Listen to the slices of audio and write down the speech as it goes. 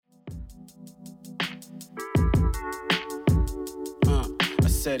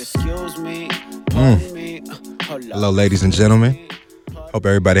said, excuse me, pardon me. Hello, ladies and gentlemen. Hope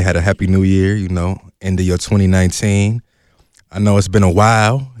everybody had a happy new year, end of your 2019. I know it's been a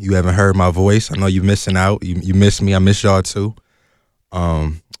while. You haven't heard my voice. I know you're missing out. You miss me. I miss y'all too.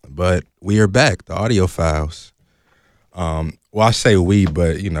 But we are back, the audio files. Well, I say we,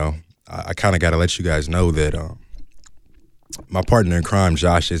 but, I kind of got to let you guys know that my partner in crime,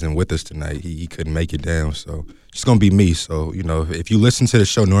 Josh, isn't with us tonight. He couldn't make it down, so it's going to be me. So, if you listen to the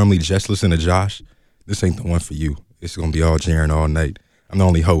show, normally just listen to Josh, this ain't the one for you. It's going to be all Jarron all night. I'm the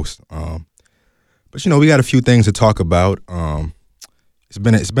only host. But, we got a few things to talk about. It's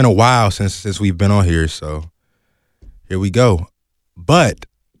been a while since we've been on here, so here we go. But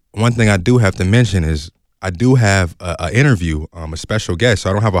one thing I do have to mention is I do have an interview, a special guest. So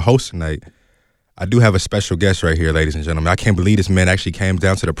I don't have a host tonight. I do have a special guest right here, ladies and gentlemen. I can't believe this man actually came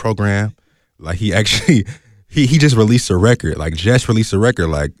down to the program. Like he actually, he just released a record, like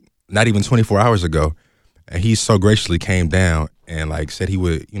not even 24 hours ago. And he so graciously came down and said he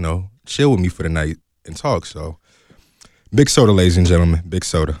would, chill with me for the night and talk. So Big Soda, ladies and gentlemen, Big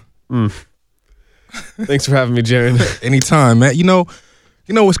Soda. Thanks for having me, Jarron. Anytime, man. You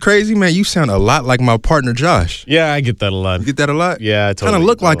know what's crazy, man? You sound a lot like my partner, Josh. Yeah, I get that a lot. You get that a lot? Yeah, I totally kind of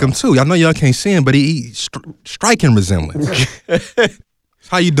look like him, too. I know y'all can't see him, but he striking resemblance.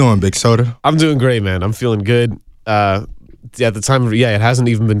 How you doing, Big Soda? I'm doing great, man. I'm feeling good. At the time, it hasn't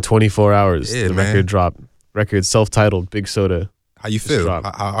even been 24 hours. Yeah, the man. record dropped. Record self-titled, Big Soda. How you feel?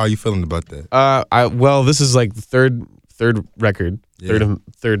 How are you feeling about that? This is like the third record,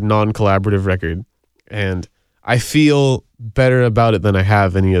 third non-collaborative record, and I feel better about it than I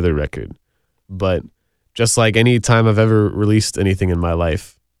have any other record. But just like any time I've ever released anything in my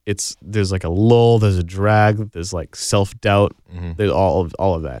life, there's like a lull, there's a drag, there's like self-doubt, there's all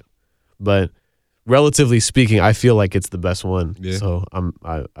of that. But relatively speaking, I feel like it's the best one. Yeah. So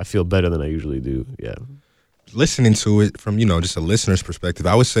I feel better than I usually do. Yeah. Listening to it from just a listener's perspective,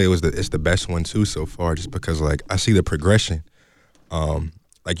 I would say it's the best one too so far, just because I see the progression.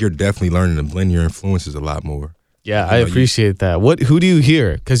 You're definitely learning to blend your influences a lot more. Yeah, I appreciate that. Who do you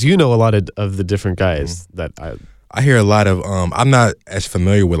hear? Because you know a lot of the different guys that I hear a lot of. I'm not as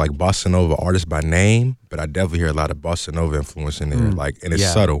familiar with bossa nova artists by name, but I definitely hear a lot of bossa nova influence in there. And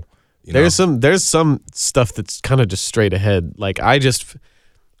it's subtle. There's some stuff that's kind of just straight ahead.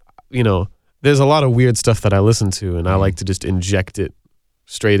 There's a lot of weird stuff that I listen to, and I like to just inject it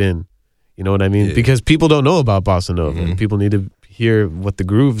straight in. You know what I mean? Yeah. Because people don't know about bossa nova, and people need to hear what the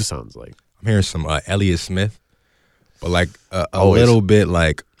groove sounds like. I'm hearing some Elliott Smith, but a little bit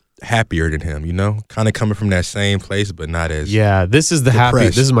happier than him. Kind of coming from that same place, but not as this is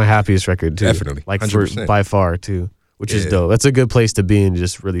This is my happiest record too. Definitely, 100%. By far too, which is dope. That's a good place to be and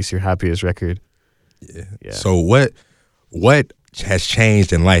just release your happiest record. Yeah. So what has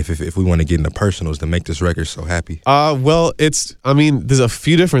changed in life, if we want to get into personals, to make this record so happy? There's a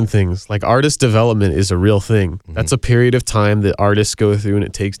few different things. Artist development is a real thing. That's a period of time that artists go through, and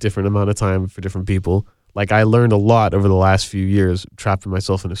it takes different amount of time for different people. I learned a lot over the last few years trapping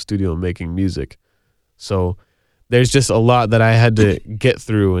myself in a studio and making music. So there's just a lot that I had to get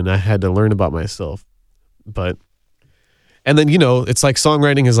through, and I had to learn about myself. And then, it's like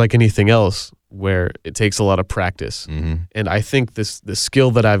songwriting is like anything else, where it takes a lot of practice. And I think the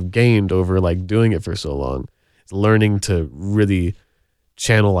skill that I've gained over doing it for so long is learning to really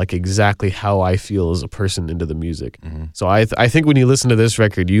channel exactly how I feel as a person into the music. So I think when you listen to this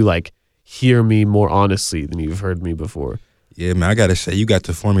record, you hear me more honestly than you've heard me before. Yeah, man, I gotta say, you got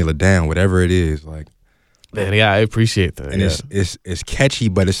the formula down, whatever it is. Man, yeah, I appreciate that. And it's catchy,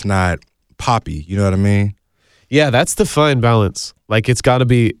 but it's not poppy. You know what I mean? Yeah, that's the fine balance. It's gotta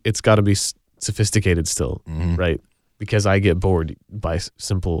be sophisticated still, right? Because I get bored by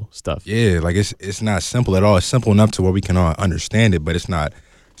simple stuff. Yeah, it's not simple at all. It's simple enough to where we can all understand it, but it's not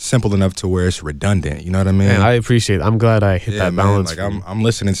simple enough to where it's redundant. You know what I mean? Man, I appreciate it. I'm glad I hit that balance. I'm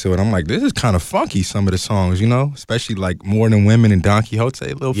listening to it. I'm this is kind of funky, some of the songs, especially More Than Women and Don Quixote,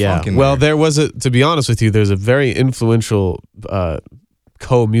 a little funk in there. Well, to be honest with you, there's a very influential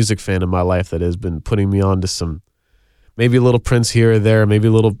co-music fan in my life that has been putting me on to some, maybe a little Prince here or there, maybe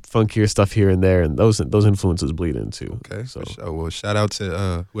a little funkier stuff here and there, and those influences bleed into. Okay, so for sure. Well, shout out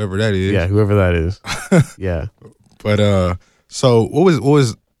to whoever that is. Yeah, whoever that is. Yeah. But so what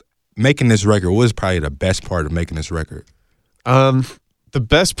was making this record? What was probably the best part of making this record? The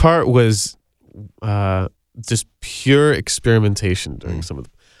best part was just pure experimentation during some of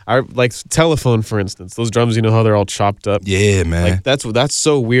the Telephone, for instance. Those drums, how they're all chopped up. Yeah, man. That's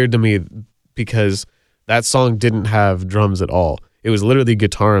so weird to me, because that song didn't have drums at all. It was literally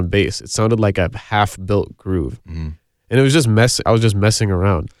guitar and bass. It sounded like a half-built groove. and it was just I was just messing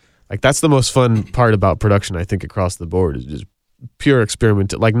around. Like that's the most fun part about production, I think, across the board is just pure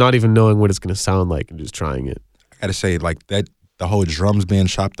experiment, like not even knowing what it's going to sound like and just trying it. I gotta say, like that, the whole drums being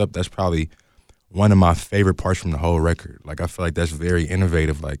chopped up, that's probably one of my favorite parts from the whole record. Like I feel like that's very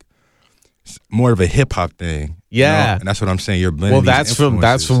innovative, like it's more of a hip hop thing. Yeah, you know? And that's what I'm saying. You're blending. Well, these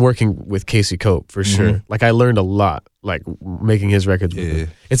that's from working with Casey Cope for sure. Like I learned a lot, like making his records. With him.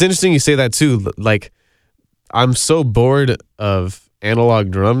 It's interesting you say that too. Like I'm so bored of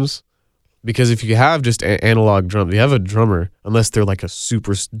analog drums because if you have just analog drums, you have a drummer, unless they're like a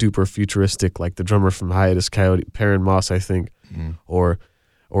super duper futuristic, like the drummer from Hiatus Coyote, Perrin Moss, I think, or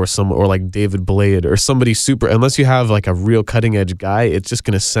like David Blade or somebody super. Unless you have like a real cutting edge guy, it's just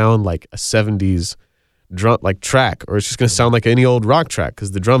gonna sound like a '70s drum like track, or it's just gonna sound like any old rock track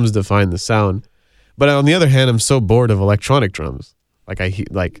because the drums define the sound. But on the other hand, I'm so bored of electronic drums.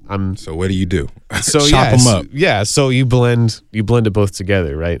 So what do you do? So chop them up. Yeah, so you blend it both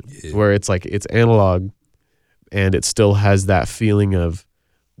together, right? Yeah. Where it's like it's analog, and it still has that feeling of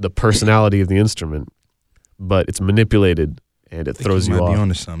the personality of the instrument, but it's manipulated and it throws you might off. Be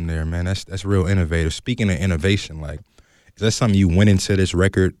onto something there, man. That's real innovative. Speaking of innovation, like, is that something you went into this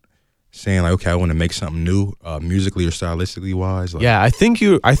record saying like, okay, I want to make something new, musically or stylistically wise? Like, yeah, I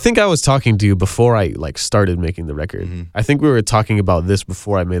think I was talking to you before I like started making the record. I think we were talking about this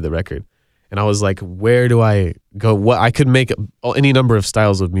before I made the record, and I was like, where do I go? What I could make any number of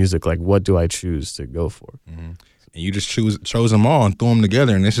styles of music. Like, what do I choose to go for? And you just chose them all and threw them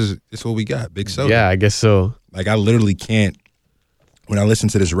together, and this is what we got. Big Soda. Yeah, I guess so. Like I literally can't. When I listen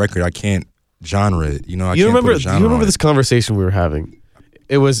to this record, I can't genre it. You know, I you can't remember? put a genre You remember on this it. conversation we were having?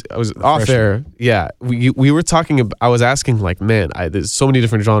 I was off air. Yeah, we were talking. I was asking like, man, there's so many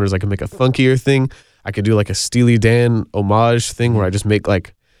different genres. I could make a funkier thing. I could do like a Steely Dan homage thing where I just make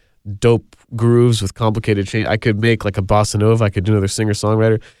like dope grooves with complicated change. I could make like a bossa nova. I could do another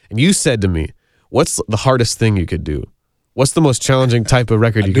singer-songwriter. And you said to me, what's the hardest thing you could do? What's the most challenging type of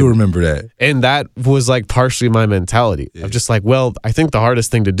record you do remember that. And that was like partially my mentality. Yeah. Of just like, well, I think the hardest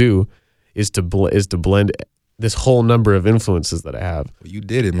thing to do is to blend this whole number of influences that I have. Well, you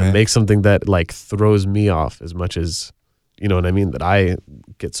did it, man. And make something that like throws me off as much as, you know what I mean, that I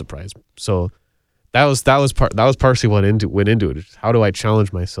get surprised. So that was partially what went into it. How do I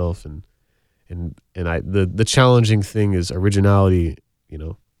challenge myself? And the challenging thing is originality, you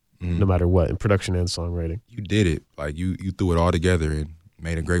know, no matter what, in production and songwriting. You did it. Like you threw it all together and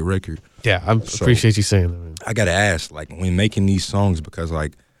made a great record. Yeah, I appreciate you saying that, man. I gotta ask, like, when making these songs, because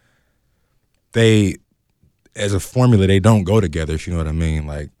like they, as a formula, they don't go together, if you know what I mean.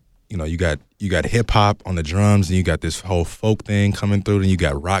 Like, you know, you got hip hop on the drums, and you got this whole folk thing coming through, and you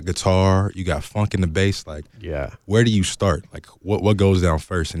got rock guitar, you got funk in the bass. Like, yeah, where do you start? Like, what goes down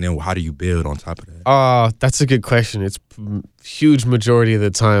first, and then how do you build on top of that? That's a good question. It's huge majority of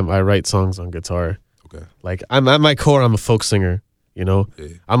the time I write songs on guitar. Okay, like I'm at my core, I'm a folk singer. You know, yeah,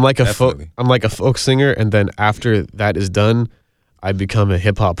 I'm like a folk singer, and then after that is done, I become a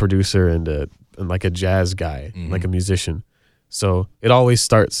hip hop producer and like a jazz guy, like a musician. So it always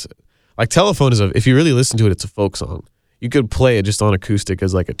starts. Like Telephone if you really listen to it, it's a folk song. You could play it just on acoustic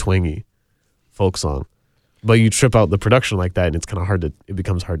as like a twangy folk song, but you trip out the production like that, and it's kind of it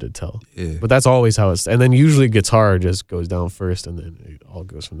becomes hard to tell. Yeah. But that's always how it's. And then usually guitar just goes down first, and then it all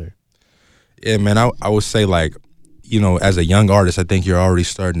goes from there. Yeah, man. I would say, like, you know, as a young artist, I think you're already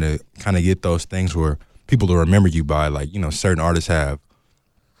starting to kind of get those things where people will remember you by, like, you know, certain artists have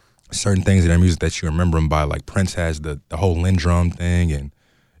certain things in their music that you remember them by. Like Prince has the whole Lindrum thing, and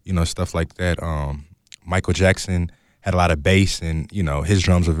you know, stuff like that. Michael Jackson had a lot of bass, and you know, his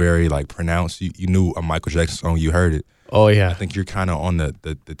drums were very like pronounced. You knew a Michael Jackson song, you heard it. Oh yeah, I think you're kind of on the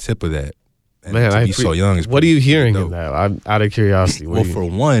tip of that. And man, to be so young. What are you hearing in that? I'm out of curiosity. Well, for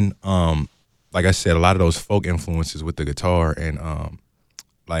one, like I said, a lot of those folk influences with the guitar, and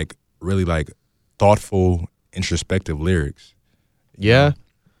like really like thoughtful, introspective lyrics. Yeah. Know?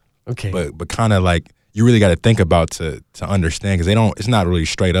 Okay. But kind of like you really got to think about to understand, because they don't. It's not really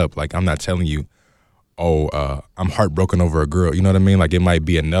straight up. Like, I'm not telling you, I'm heartbroken over a girl. You know what I mean? Like, it might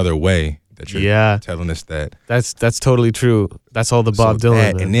be another way that you're telling us that. That's totally true. That's all the Bob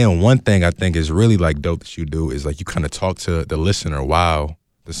Dylan. And then one thing I think is really like dope that you do is like you kind of talk to the listener while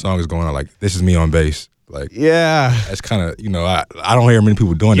the song is going on. Like, this is me on bass. Like, yeah, that's kind of, you know, I don't hear many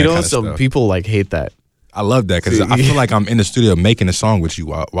people doing that kind of stuff. Some people like hate that. I love that, because I feel like I'm in the studio making a song with you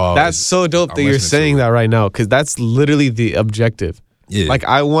while that's so dope that you're saying that right now, because that's literally the objective. Yeah. Like,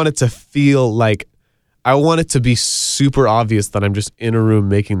 I want it to feel like I want it to be super obvious that I'm just in a room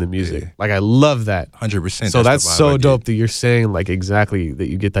making the music. Yeah. Like I love that. 100%. So that's the vibe I so get. dope that you're saying like exactly that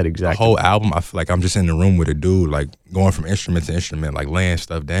you get that The exact. whole album, I feel like I'm just in the room with a dude, like going from instrument to instrument, like laying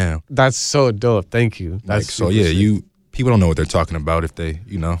stuff down. That's so dope. Thank you. That's Like, so super yeah, sick. people don't know what they're talking about if they,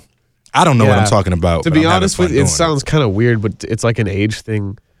 I don't know what Yeah. I'm talking about. To but be I'm having honest fun with you, it doing sounds kind of weird, but it's like an age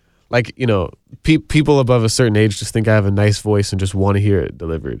thing. Like, people above a certain age just think I have a nice voice and just want to hear it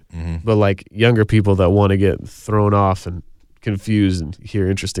delivered. Mm-hmm. But like younger people that want to get thrown off and confused and hear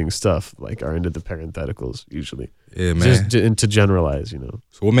interesting stuff, like are into the parentheticals usually. Yeah, man. Just to generalize,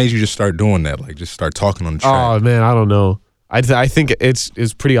 So what made you just start doing that? Like just start talking on the track? Oh man, I don't know. I think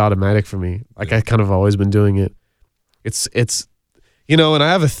it's pretty automatic for me. Like I kind of always been doing it. It's and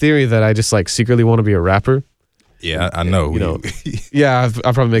I have a theory that I just like secretly want to be a rapper. Yeah, I know. Yeah,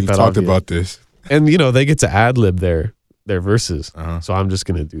 I'll probably make we that talked obvious. about this. And they get to ad lib their verses. Uh-huh. So I'm just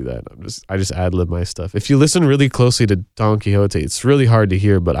gonna do that. I just ad lib my stuff. If you listen really closely to Don Quixote, it's really hard to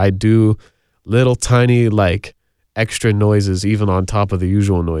hear, but I do little tiny like extra noises even on top of the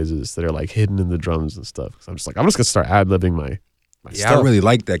usual noises that are like hidden in the drums and stuff. So I'm just gonna start ad libbing my Yeah, stuff. I really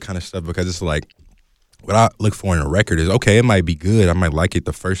like that kind of stuff because it's like what I look for in a record is okay, it might be good. I might like it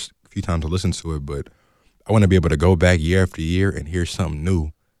the first few times I listen to it, but I want to be able to go back year after year and hear something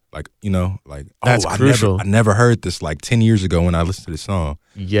new. Like, That's crucial. I never heard this like 10 years ago when I listened to this song.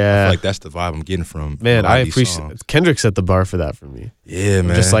 I Yeah. feel like that's the vibe I'm getting from Man, a lot I of these appreciate songs. Kendrick set the bar for that for me. Yeah,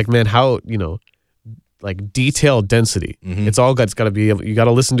 man. Just like, man, how, like detail density. Mhm. It's got to be able, you got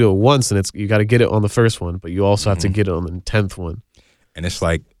to listen to it once and you got to get it on the first one, but you also have to get it on the 10th one. And it's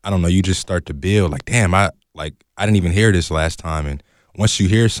like, I don't know, you just start to build like, damn, I didn't even hear this last time. And once you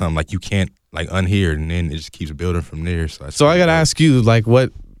hear something, like you can't like unhear it, and then it just keeps building from there. So I got to ask you, like,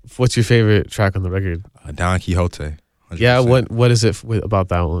 what's your favorite track on the record? Don Quixote. 100%. Yeah, what is it about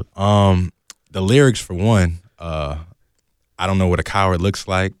that one? The lyrics for one, I don't know what a coward looks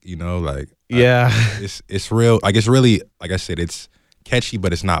like, Yeah. it's real, like it's really, like I said, it's catchy,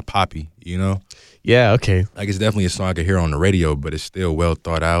 but it's not poppy, Yeah, okay. Like it's definitely a song I could hear on the radio, but it's still well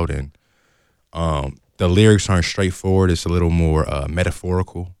thought out, and the lyrics aren't straightforward. It's a little more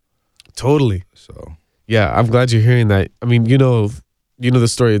metaphorical. Totally. So Yeah, I'm glad you're hearing that. I mean, you know the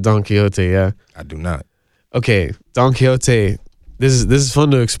story of Don Quixote, yeah? I do not. Okay, Don Quixote, this is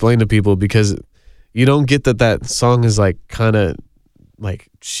fun to explain to people because you don't get that song is like kind of like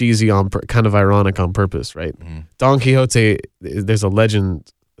cheesy kind of ironic on purpose, right? Mhm. Don Quixote, there's a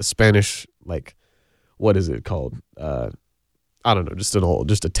legend, a Spanish, like, what is it called? I don't know, just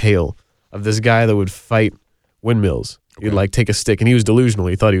a tale of this guy that would fight windmills. He'd Okay. like take a stick, and he was delusional.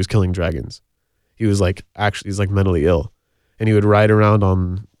 He thought he was killing dragons. He was like, he's like mentally ill. And he would ride around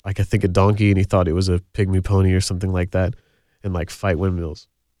on, like, I think a donkey, and he thought it was a pygmy pony or something like that, and like fight windmills.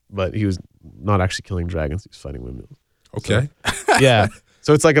 But he was not actually killing dragons. He was fighting windmills. Okay. Yeah.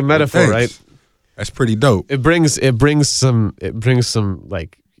 So it's like a metaphor, Thanks. right? That's pretty dope. It brings some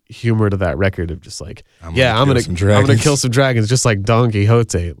like humor to that record of just like, I'm gonna kill some dragons, just like Don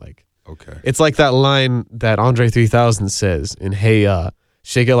Quixote. Like, Okay. it's like that line that Andre 3000 says in Hey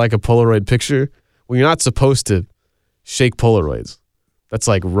Shake It Like a Polaroid Picture. Well, you're not supposed to shake Polaroids. That's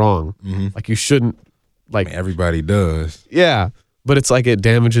like wrong. Mm-hmm. Like you shouldn't like Everybody does. yeah, but it's like it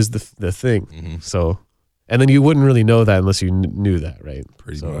damages the thing. Mm-hmm. So, and then you wouldn't really know that unless you knew that, right?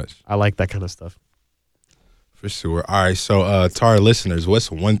 Pretty So, much. I like that kind of stuff. For sure. All right. So to our listeners,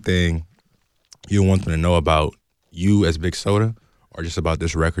 what's one thing you want them to know about you as Big Soda, or just about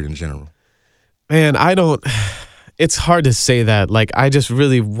this record in general? Man, it's hard to say that. Like, I just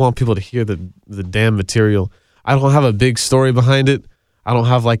really want people to hear the damn material. I don't have a big story behind it. I don't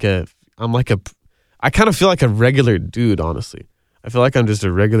have I kind of feel like a regular dude, honestly. I feel like I'm just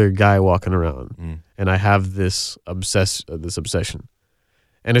a regular guy walking around, and I have this obsession.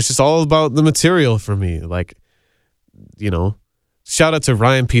 And it's just all about the material for me. Like, shout out to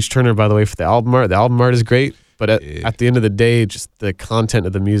Ryan Peach Turner, by the way, for the album art. The album art is great, but at the end of the day, just the content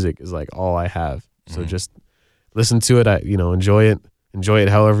of the music is like all I have. So just listen to it. Enjoy it. Enjoy it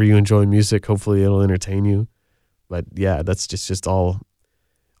however you enjoy music. Hopefully it'll entertain you. But yeah, that's just all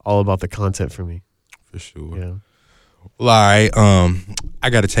about the content for me. For sure. Yeah. Well, all right. I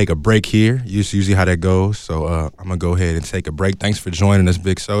got to take a break here. Usually how that goes. So I'm going to go ahead and take a break. Thanks for joining us,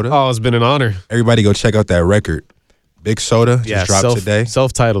 Big Soda. Oh, it's been an honor. Everybody go check out that record. Big Soda just dropped today.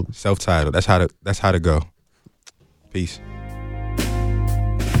 Self-titled. Self-titled. That's how to go. Peace.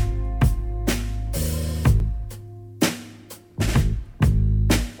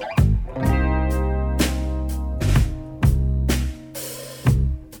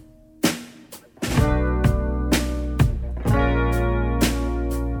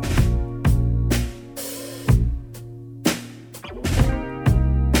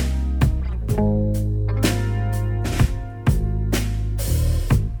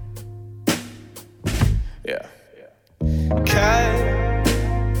 cut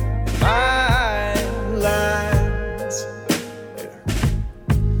my lines.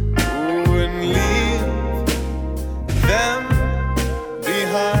 Ooh, and leave them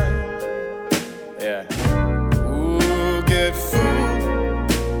behind. Yeah. Ooh, get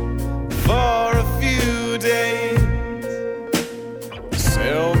food for a few days.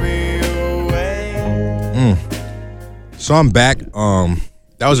 Sail me away. So I'm back.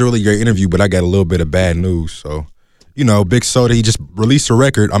 That was a really great interview, but I got a little bit of bad news. So, you know, Big Soda, he just released a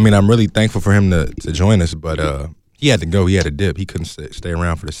record. I mean, I'm really thankful for him to join us, but he had to go. He had a dip. He couldn't stay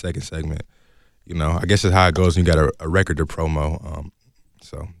around for the second segment. You know, I guess it's how it goes when you got a record to promo.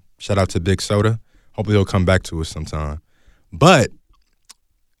 So shout out to Big Soda. Hopefully he'll come back to us sometime. But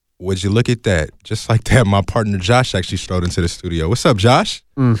would you look at that? Just like that, my partner Josh actually strode into the studio. What's up, Josh?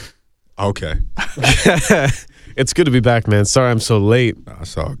 Okay. It's good to be back, man. Sorry I'm so late. No,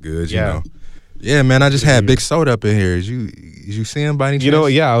 it's all good, you know. Yeah, man, I just had Big Soda up in here. Did you see him by any chance? You know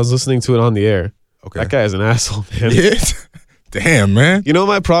what? Yeah, I was listening to it on the air. Okay. That guy is an asshole, man. Yeah. Damn, man. You know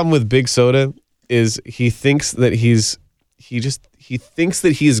my problem with Big Soda is he thinks that he thinks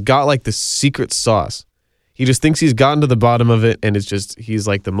that he's got like the secret sauce. He just thinks he's gotten to the bottom of it, and it's just he's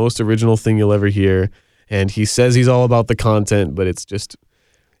like the most original thing you'll ever hear. And he says he's all about the content, but it's just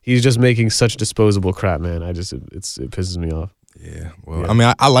he's just making such disposable crap, man. It pisses me off. Yeah. Well, I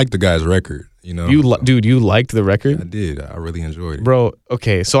mean, I like the guy's record, you know. Dude, you liked the record? I did. I really enjoyed it. Bro,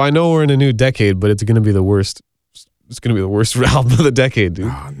 okay. So I know we're in a new decade, but it's going to be the worst. It's going to be the worst album of the decade, dude.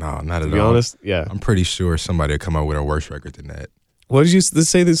 No, not at all. To be honest, yeah. I'm pretty sure somebody will come out with a worse record than that. What did you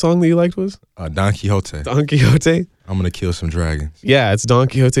say the song that you liked was? Don Quixote. Don Quixote? I'm going to kill some dragons. Yeah, it's Don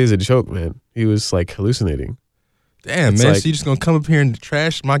Quixote is a joke, man. He was like hallucinating. Damn, it's man. like, So you just going to come up here and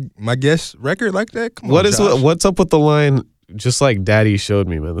trash my guest record like that? Come on, Josh. What's up with the line, just like Daddy showed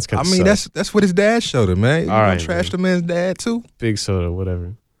me, man? That's kind of I mean, that's what his dad showed him, man. You all right, trash the man's dad, too? Big Soda,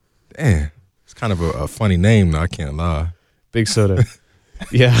 whatever. Damn. It's kind of a funny name, though. I can't lie. Big Soda.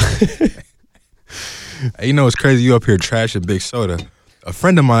 Yeah. Hey, you know, it's crazy you up here trashing Big Soda. A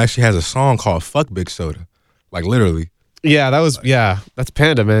friend of mine actually has a song called Fuck Big Soda. Like, literally. Yeah, that's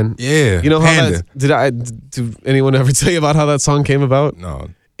Panda, man. Yeah, you know Panda. how did anyone ever tell you about how that song came about? No.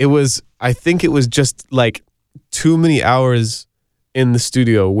 I think it was just like too many hours in the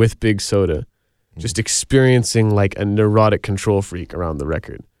studio with Big Soda, just experiencing like a neurotic control freak around the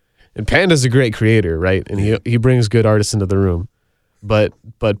record. And Panda's a great creator, right? And he brings good artists into the room. But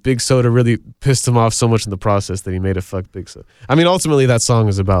Big Soda really pissed him off so much in the process that he made a fuck Big Soda. I mean, ultimately that song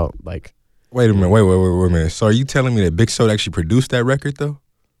is about like. Wait a minute. Wait a minute. So are you telling me that Big Soda actually produced that record though?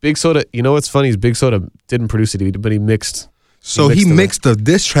 Big Soda, you know what's funny is Big Soda didn't produce it, but he mixed. So he mixed a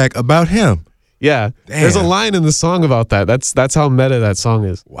diss track about him. Yeah. Damn. There's a line in the song about that. That's how meta that song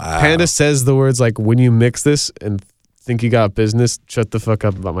is. Wow. Panda says the words like, when you mix this and think you got business, shut the fuck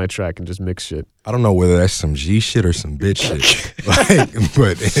up about my track and just mix shit. I don't know whether that's some G shit or some bitch shit.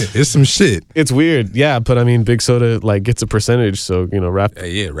 But it's some shit. It's weird. Yeah, but I mean, Big Soda like gets a percentage, so, you know, rap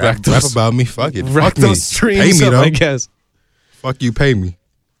about me. Fuck it. Rack Fuck me. those streams pay me, up, though. I guess. Fuck you, pay me.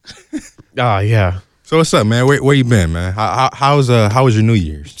 Yeah. So what's up, man? Where you been, man? How was your New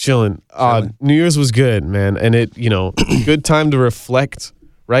Year's? Chilling. New Year's was good, man, and it, you know, good time to reflect,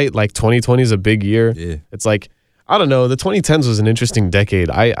 right? Like 2020 is a big year. Yeah. It's like, I don't know, the 2010s was an interesting decade.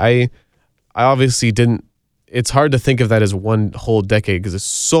 I obviously didn't. It's hard to think of that as one whole decade because there's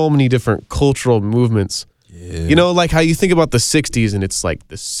so many different cultural movements. Yeah. You know, like how you think about the 60s and it's like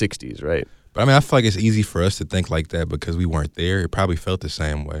the 60s, right? But I mean, I feel like it's easy for us to think like that because we weren't there. It probably felt the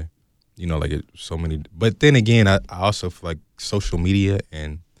same way. You know, like so many. But then again, I also feel like social media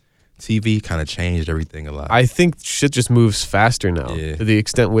and TV kind of changed everything a lot. I think shit just moves faster now to the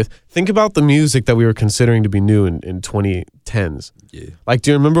extent with, think about the music that we were considering to be new in 2010s. Yeah. Like, do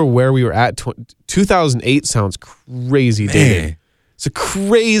you remember where we were at? 2008 sounds crazy dated. It's a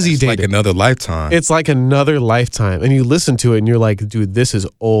crazy dated. Like another lifetime. It's like another lifetime. And you listen to it and you're like, dude, this is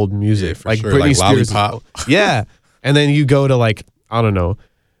old music. Yeah, like sure. Britney like Spears. Lollipop. Yeah. And then you go to like, I don't know.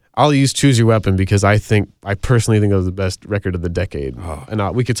 I'll use Choose Your Weapon because I personally think it was the best record of the decade. Oh.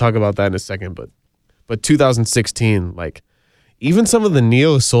 And we could talk about that in a second, but 2016, like even some of the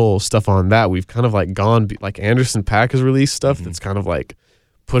neo soul stuff on that, we've kind of like gone, like Anderson .Paak has released stuff that's kind of like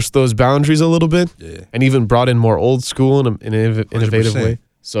pushed those boundaries a little bit and even brought in more old school in an innovative 100%. way.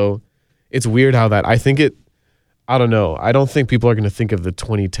 So it's weird how that, I don't know. I don't think people are going to think of the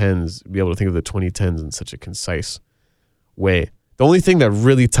 2010s, be able to think of the 2010s in such a concise way. The only thing that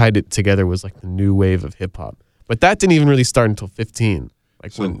really tied it together was like the new wave of hip hop, but that didn't even really start until 15.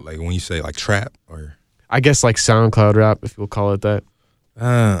 Like So, when you say like trap or I guess like SoundCloud rap, if you'll call it that.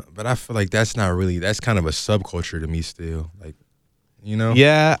 But I feel like that's not really. That's kind of a subculture to me still. Like, you know.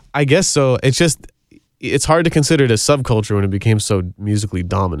 Yeah, I guess so. It's hard to consider it a subculture when it became so musically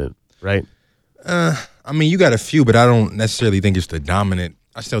dominant, right? I mean, you got a few, but I don't necessarily think it's the dominant.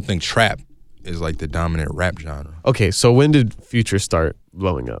 I still think trap is like the dominant rap genre. Okay, so when did Future start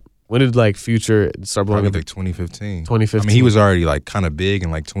blowing up? When did like Future start blowing Probably up? like 2015. 2015. I mean, he was already like kind of big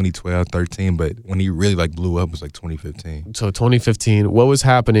in like 2012, 13, but when he really like blew up was like 2015. So 2015. What was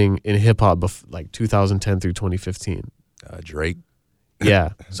happening in hip hop like 2010 through 2015? Drake. Yeah.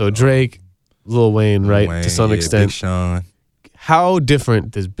 So Drake, Lil Wayne, right? Wayne, to some yeah, extent. Big Sean. How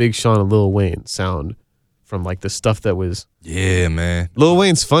different does Big Sean and Lil Wayne sound from like the stuff that was? Yeah, man. Lil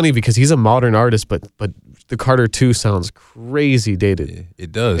Wayne's funny because he's a modern artist, but the Carter 2 sounds crazy dated. Yeah,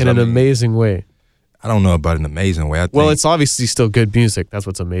 it does. In an amazing way. I don't know about an amazing way. I think, Well, it's obviously still good music. That's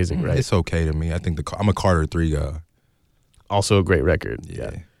what's amazing, right? It's okay to me. I think I'm a Carter 3 guy. Also a great record.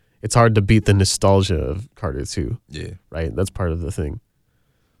 Yeah. It's hard to beat the nostalgia of Carter 2. Yeah. Right? That's part of the thing.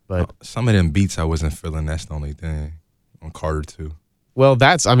 But some of them beats I wasn't feeling. That's the only thing on Carter 2. well,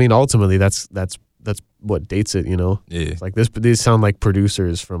 ultimately that's what dates it, you know? Yeah. It's like these sound like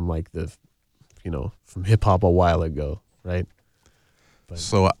producers from like from hip hop a while ago, right? But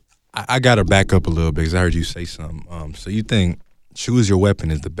So I got to back up a little bit because I heard you say something. So you think Choose Your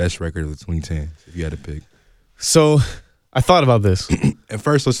Weapon is the best record of the 2010s if you had to pick? So I thought about this. And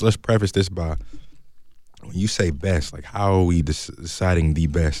first, let's preface this by, when you say best, like how are we deciding the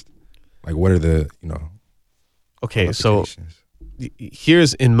best? Like what are the, Okay, so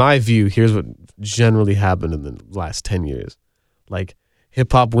qualifications? in my view, here's what generally happened in the last 10 years. Like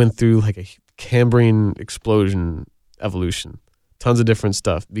hip hop went through like a Cambrian explosion evolution. Tons of different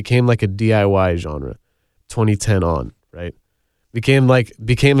stuff. Became like a DIY genre 2010 on, right? Became a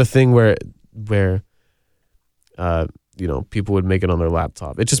thing where people would make it on their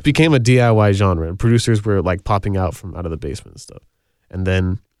laptop. It just became a DIY genre and producers were like popping out of the basement and stuff. And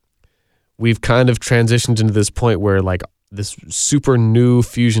then we've kind of transitioned into this point where like this super new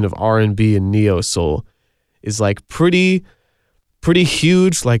fusion of R&B and neo soul is like pretty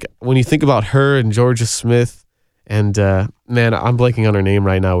huge. Like when you think about her and Georgia Smith and man, I'm blanking on her name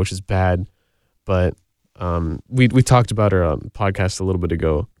right now, which is bad. But we talked about her on the podcast a little bit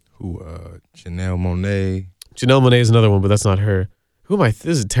ago. Who? Janelle Monáe. Janelle Monáe is another one, but that's not her. Who am I?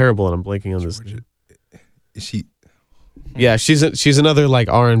 This is terrible, and I'm blanking on this. Is she? Yeah, she's another like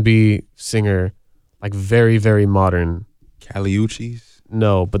R&B singer, like very very modern. Kali Uchis?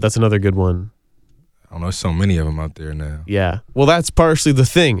 No, but that's another good one. I don't know. So many of them out there now. Yeah. Well, that's partially the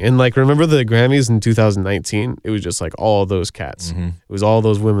thing. And like, remember the Grammys in 2019? It was just like all those cats. Mm-hmm. It was all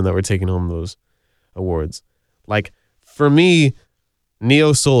those women that were taking home those awards. Like for me,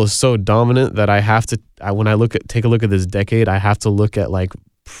 neo soul is so dominant that I have to. When I take a look at this decade, I have to look at like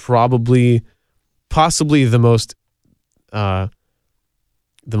possibly the most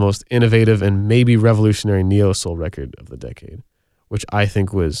innovative and maybe revolutionary neo soul record of the decade, which I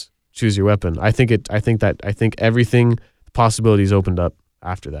think was Choose Your Weapon. I think everything, possibilities opened up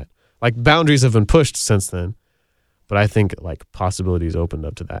after that. Like boundaries have been pushed since then, but I think like possibilities opened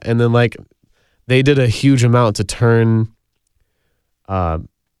up to that. And then like they did a huge amount to turn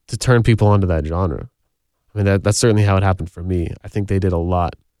people onto that genre. I mean that's certainly how it happened for me. I think they did a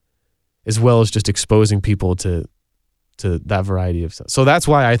lot, as well as just exposing people to that variety of stuff. So that's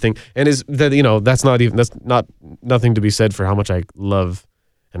why I think, and is that that's not nothing to be said for how much I love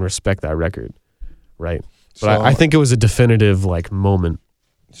and respect that record, right? But I think it was a definitive like moment.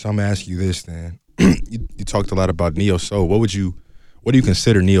 So I'm gonna ask you this then. You talked a lot about neo soul. What do you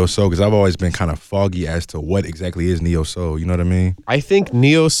consider neo soul? Because I've always been kind of foggy as to what exactly is neo soul. You know what I mean? I think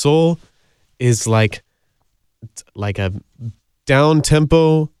neo soul is like a down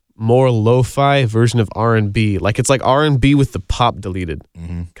tempo, more lo-fi version of R&B. Like it's like R&B with the pop deleted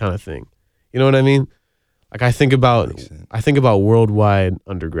kind of thing. You know what I mean? Like I think about Worldwide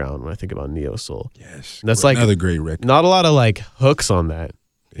Underground when I think about neo soul. Yes, and that's another like great record. Not a lot of like hooks on that.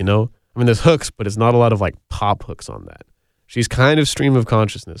 You know, I mean there's hooks, but it's not a lot of like pop hooks on that. She's kind of stream of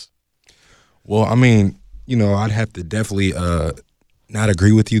consciousness. Well, I mean, I'd have to definitely not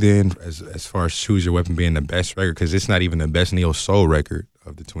agree with you then as far as Choose Your Weapon being the best record, because it's not even the best neo soul record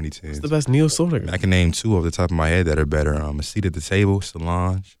of the 2010s. It's the best neo soul record. I can name two off the top of my head that are better. A Seat at the Table,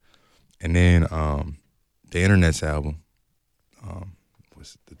 Solange, and then the Internet's album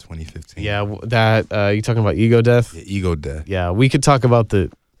was the 2015. Yeah, that you talking about Ego Death? Yeah, Ego Death. Yeah, we could talk about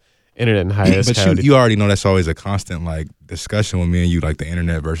the Internet and hiatus. But you already know that's always a constant like discussion with me and you, like the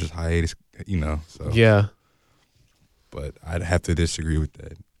Internet versus hiatus. So yeah. But I'd have to disagree with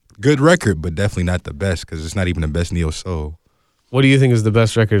that. Good record, but definitely not the best because it's not even the best neo soul. What do you think is the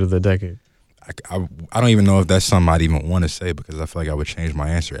best record of the decade? I don't even know if that's something I'd even want to say because I feel like I would change my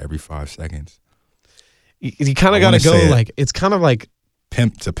answer every 5 seconds. You kind of got to go like, it's kind of like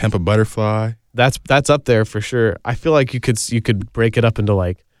Pimp a Butterfly. That's up there for sure. I feel like you could break it up into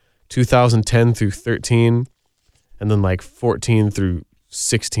like 2010 through 13, and then like 14 through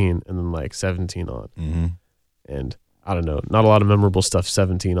 16, and then like 17 on. Mm-hmm. And I don't know, not a lot of memorable stuff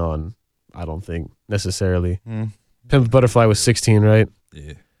 17 on, I don't think necessarily. Pimp a Butterfly was 16, right?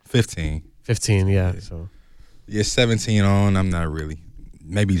 Yeah, 15. 15, yeah. So yeah, 17 on. I'm not really.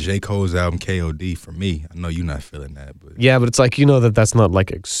 Maybe J. Cole's album KOD for me. I know you're not feeling that, but yeah, but it's like that's not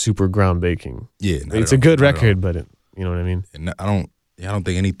like a super groundbreaking. Yeah, it's a good record, but you know what I mean. And I don't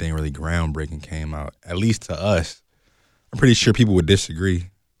think anything really groundbreaking came out. At least to us, I'm pretty sure people would disagree.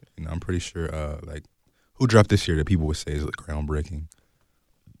 I'm pretty sure like who dropped this year that people would say is groundbreaking.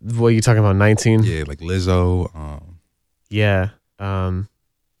 What are you talking about? 19? Yeah, like Lizzo. Yeah,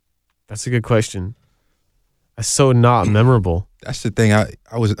 that's a good question. That's so not memorable. That's the thing.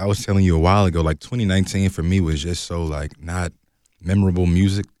 I was telling you a while ago. Like 2019 for me was just so like not memorable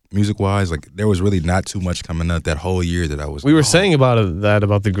music wise. Like there was really not too much coming up that whole year that I was. We were saying about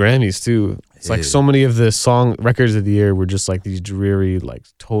the Grammys too. It's like so many of the song records of the year were just like these dreary, like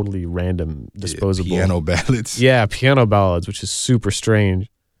totally random, disposable piano ballads. Yeah, piano ballads, which is super strange.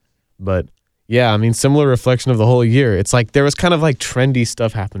 But yeah, I mean, similar reflection of the whole year. It's like there was kind of like trendy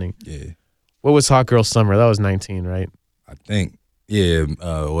stuff happening. Yeah. What was Hot Girl Summer? That was 19, right? I think. Yeah.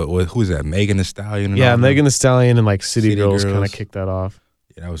 Who's that? Megan Thee Stallion? Yeah, Megan Thee Stallion and like City Girls kind of kicked that off.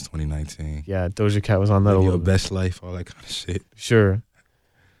 Yeah, that was 2019. Yeah, Doja Cat was on that a little bit. Best Life, all that kind of shit. Sure.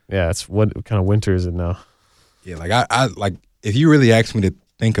 Yeah, it's what kind of winter is it now? Yeah, like I like if you really asked me to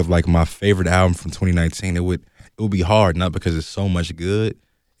think of like my favorite album from 2019, it would be hard, not because it's so much good,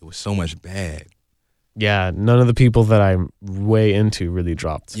 it was so much bad. Yeah, none of the people that I'm way into really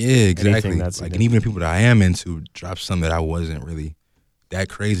dropped. Yeah, exactly. Like, and even the people that I am into dropped something that I wasn't really that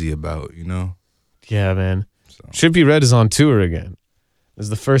crazy about, you know? Yeah, man. So. Trippie Redd is on tour again. This is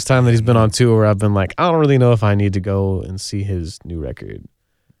the first time that he's been on tour where I've been like, I don't really know if I need to go and see his new record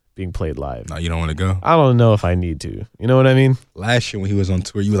being played live. No, you don't want to go? I don't know if I need to. You know what I mean? Last year when he was on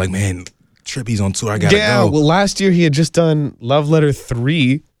tour, you were like, man, Trippie's on tour, I gotta go. Yeah, well, last year he had just done Love Letter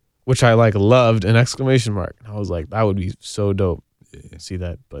 3, which I like loved, an exclamation mark. And I was like, that would be so dope. Yeah. See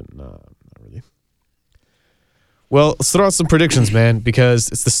that, but nah, not really. Well, let's throw out some predictions, man, because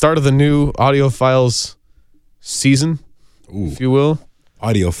it's the start of the new Audiophiles season, if you will.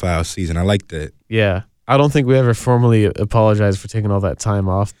 Audiophile season, I like that. Yeah. I don't think we ever formally apologized for taking all that time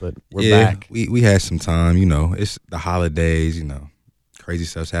off, but we're back. We had some time, you know. It's the holidays, you know. Crazy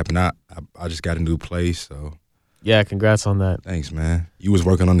stuff's happened. I just got a new place, so. Yeah, congrats on that. Thanks, man. You was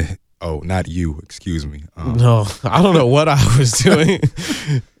working on the. Oh, not you. Excuse me. No, I don't know what I was doing.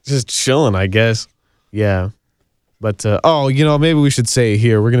 Just chilling, I guess. Yeah, but maybe we should say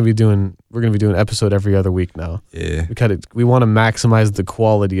here we're gonna be doing an episode every other week now. Yeah, we want to maximize the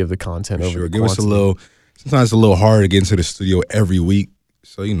quality of the content. Sure, give us a little. Sometimes it's a little hard to get into the studio every week,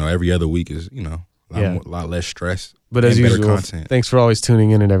 so every other week is a lot less stress. But as usual, thanks for always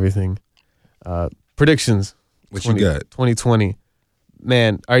tuning in and everything. Predictions. What you got? 2020.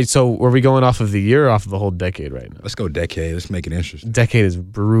 Man, all right, so were we going off of the year or off of the whole decade right now? Let's go decade. Let's make it interesting. Decade is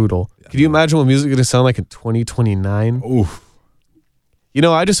brutal. Yeah, Can you imagine what music is going to sound like in 2029? Oof.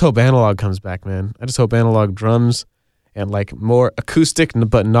 I just hope analog comes back, man. I just hope analog drums and like more acoustic,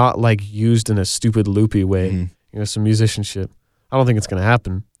 but not like used in a stupid loopy way. Mm-hmm. Some musicianship. I don't think it's going to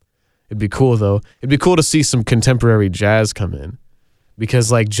happen. It'd be cool, though. It'd be cool to see some contemporary jazz come in.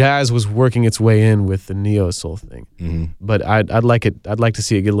 Because like jazz was working its way in with the neo soul thing, but I'd like to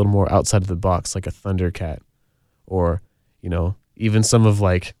see it get a little more outside of the box, like a Thundercat, or even some of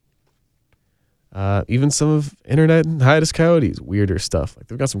Internet and Hiatus Coyote's weirder stuff. Like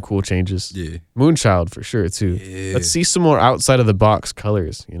they've got some cool changes. Yeah, Moonchild for sure too. Yeah. Let's see some more outside of the box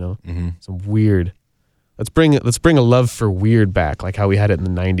colors. Some weird. Let's bring a love for weird back, like how we had it in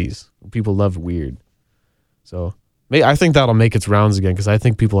the '90s. People loved weird, so. I think that'll make its rounds again because I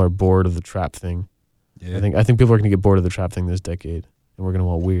think people are bored of the trap thing. Yeah. I think people are going to get bored of the trap thing this decade, and we're going to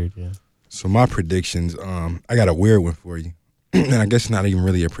want weird. Yeah. So my predictions, I got a weird one for you, and I guess not even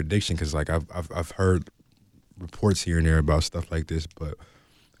really a prediction because like I've heard reports here and there about stuff like this, but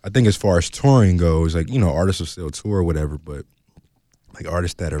I think as far as touring goes, like artists will still tour or whatever, but like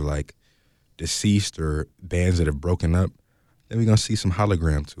artists that are like deceased or bands that have broken up, then we're gonna see some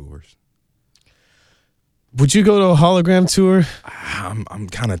hologram tours. Would you go to a hologram tour? I'm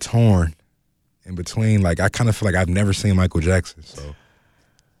kind of torn in between. Like I kind of feel like I've never seen Michael Jackson, so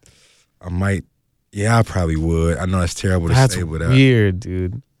I might Yeah, I probably would. I know that's terrible to That's say, but weird,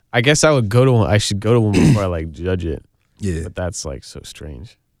 dude. I guess I would go to one. I should go to one before I like judge it. Yeah, But that's like so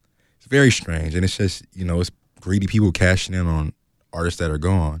strange. it's very strange, and it's just it's greedy people cashing in on artists that are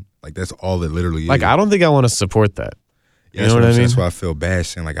gone. Like that's all it literally Like is. I don't think I want to support that. Yeah, You know what I mean? That's why I feel bad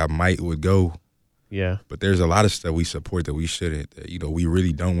saying like I would go, Yeah. but there's a lot of stuff we support that we shouldn't. That, we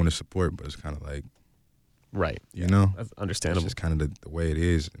really don't want to support, but it's kind of like Right. you know, That's it's understandable. just kind of the way it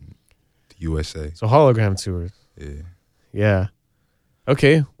is in the USA. So hologram tours. Yeah. Yeah.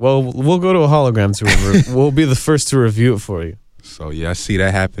 Okay. Well, we'll go to a hologram tour. We'll be the first to review it for you. So yeah, I see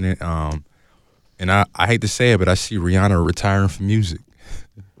that happening. And I hate to say it, but I see Rihanna retiring from music.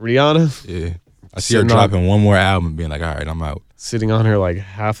 Rihanna Yeah. I see her Sitting on- dropping one more album, being like, all right, I'm out. sitting on her like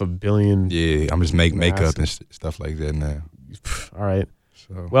 $500 million. Yeah, I'm just make makeup Massive. and stuff like that now. All right.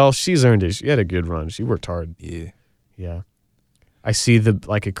 So Well, she's earned it. She had a good run. She worked hard. yeah, Yeah. I see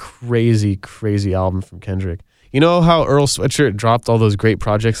a crazy, crazy album from Kendrick. You know how Earl Sweatshirt dropped all those great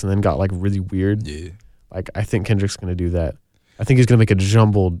projects and then got like really weird? yeah. Like I think Kendrick's gonna do that. I think he's gonna make a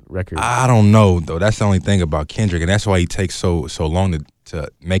jumbled record. I don't know though. That's the only thing about Kendrick, and that's why he takes so long to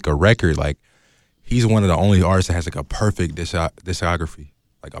make a record. Like he's one of the only artists that has like a perfect discography,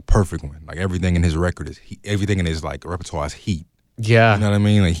 like a perfect one. Like everything in his record is everything in his like repertoire is heat. Yeah. You know what I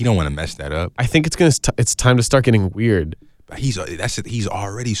mean? Like he don't want to mess that up. I think it's time to start getting weird. But he's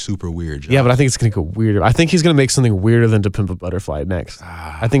already super weird. John. Yeah, but I think it's gonna get weirder. I think he's gonna make something weirder than To Pimp a Butterfly next.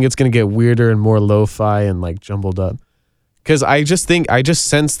 I think it's gonna get weirder and more lo-fi and like jumbled up. Cause I just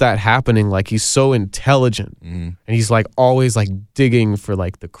sense that happening. Like he's so intelligent and he's like always like digging for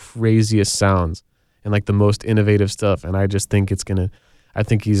like the craziest sounds and like the most innovative stuff. And I just think I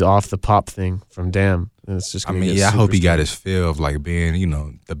think he's off the pop thing from Damn. And it's just. I mean, yeah, I hope he got his fill of like being,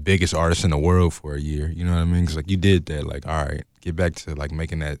 the biggest artist in the world for a year. You know what I mean? Because like you did that. Like, all right, get back to like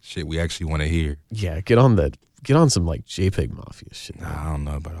making that shit we actually want to hear. Yeah, get on some like JPEG Mafia shit. Nah, I don't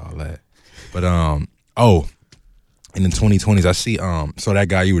know about all that. But in the 2020s, I see so that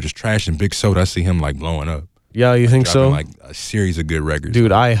guy you were just trashing, Big Soda, I see him like blowing up. Yeah, you think so? Like a series of good records.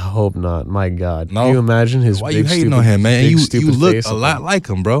 Dude, I hope not. My God. No? Can you imagine his Why big you hating stupid, on him, man? big, You stupid look face a lot like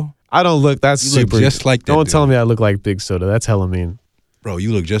him, bro. I don't look. That's You look super. just like that Don't dude. tell me I look like Big Soda. That's hella mean. Bro,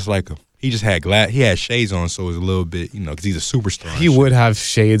 you look just like him. He just had he had shades on, so it was a little bit, because he's a superstar. and He shit. would have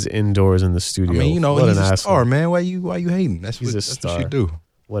shades indoors in the studio. I mean, what he's an a asshole. star, man. Why you hating? That's He's a what star. you do.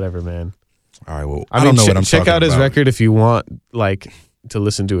 Whatever, man. All right, well, I don't mean, know what I'm check talking out his about. record if you want, like, to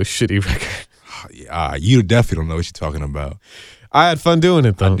listen to a shitty record. Yeah, you definitely don't know what you're talking about. I had fun doing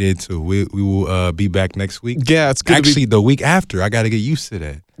it though. I did too. We will be back next week. Yeah, it's good. Actually, the week after, I got to get used to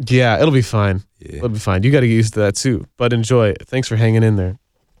that. Yeah, it'll be fine. Yeah. It'll be fine. You got to get used to that too. But enjoy. Thanks for hanging in there.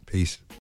 Peace.